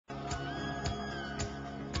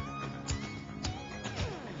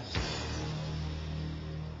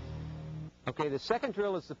Okay, the second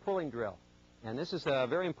drill is the pulling drill. And this is a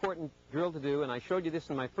very important drill to do, and I showed you this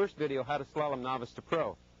in my first video, How to Slalom Novice to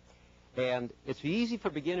Pro. And it's easy for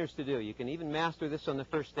beginners to do. You can even master this on the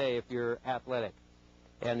first day if you're athletic.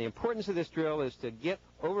 And the importance of this drill is to get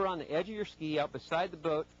over on the edge of your ski out beside the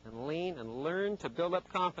boat and lean and learn to build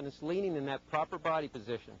up confidence leaning in that proper body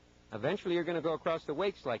position. Eventually you're going to go across the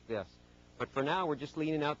wakes like this. But for now we're just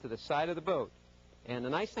leaning out to the side of the boat. And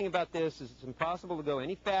the nice thing about this is it's impossible to go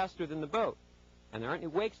any faster than the boat. And there aren't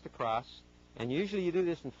any wakes to cross. And usually you do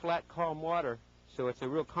this in flat, calm water, so it's a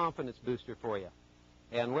real confidence booster for you.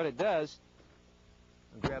 And what it does,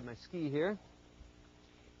 I'll grab my ski here,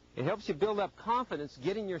 it helps you build up confidence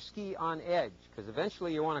getting your ski on edge, because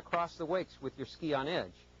eventually you want to cross the wakes with your ski on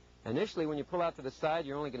edge. Initially, when you pull out to the side,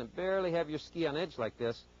 you're only going to barely have your ski on edge like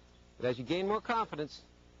this. But as you gain more confidence,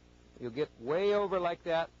 you'll get way over like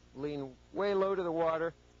that, lean way low to the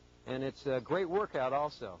water, and it's a great workout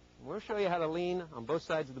also. We'll show you how to lean on both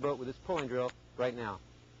sides of the boat with this pulling drill right now.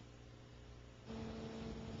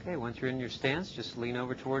 Okay, once you're in your stance, just lean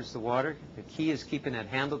over towards the water. The key is keeping that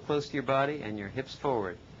handle close to your body and your hips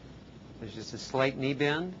forward. There's just a slight knee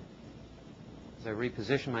bend as I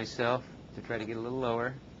reposition myself to try to get a little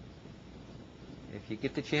lower. If you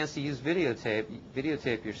get the chance to use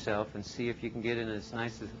videotape yourself and see if you can get in as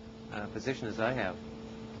nice a position as I have.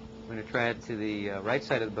 I'm going to try it to the right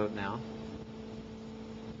side of the boat now.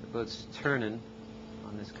 The boat's turning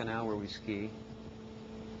on this canal where we ski.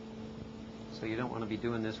 So you don't want to be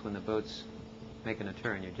doing this when the boat's making a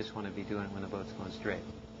turn. You just want to be doing it when the boat's going straight.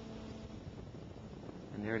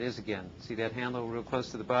 And there it is again. See that handle real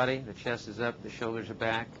close to the body? The chest is up, the shoulders are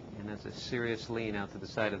back, and that's a serious lean out to the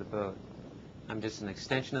side of the boat. I'm just an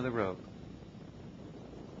extension of the rope.